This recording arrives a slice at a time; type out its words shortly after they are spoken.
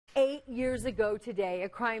years ago today, a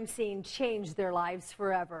crime scene changed their lives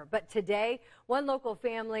forever. But today, one local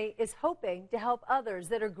family is hoping to help others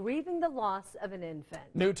that are grieving the loss of an infant.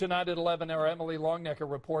 New tonight at 11, our Emily Longnecker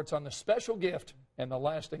reports on the special gift and the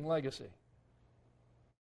lasting legacy.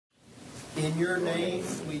 In your name,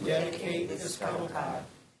 we dedicate this cuddle cot.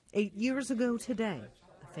 8 years ago today,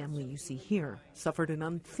 the family you see here suffered an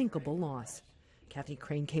unthinkable loss. Kathy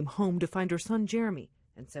Crane came home to find her son Jeremy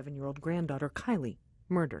and 7-year-old granddaughter Kylie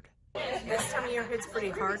murdered. This time of year hits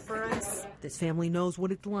pretty hard for us. This family knows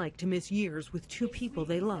what it's like to miss years with two people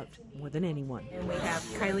they loved more than anyone. And we have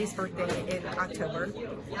Kylie's birthday in October.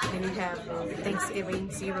 Then you have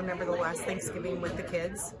Thanksgiving, so you remember the last Thanksgiving with the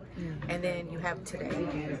kids. And then you have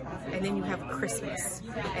today. And then you have Christmas.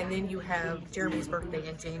 And then you have Jeremy's birthday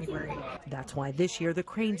in January. That's why this year the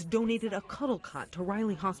Cranes donated a cuddle cot to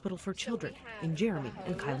Riley Hospital for Children in Jeremy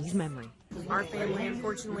and Kylie's memory. Our family,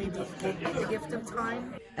 unfortunately, didn't get the gift of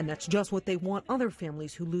time. And that's just what they want other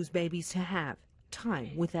families who lose babies to have,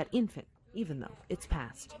 time with that infant, even though it's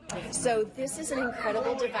past. So this is an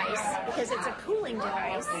incredible device because it's a cooling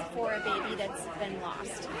device for a baby that's been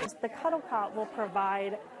lost. The cuddle cot will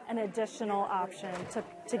provide an additional option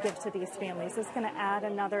to give to these families. It's going to add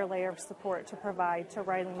another layer of support to provide to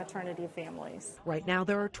Riley maternity families. Right now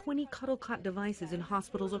there are 20 cuddle cot devices in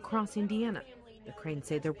hospitals across Indiana. The Cranes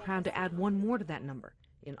say they're proud to add one more to that number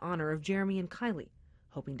in honor of Jeremy and Kylie,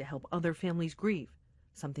 hoping to help other families grieve,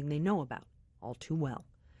 something they know about all too well.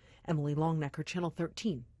 Emily Longnecker, Channel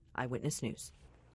 13, Eyewitness News.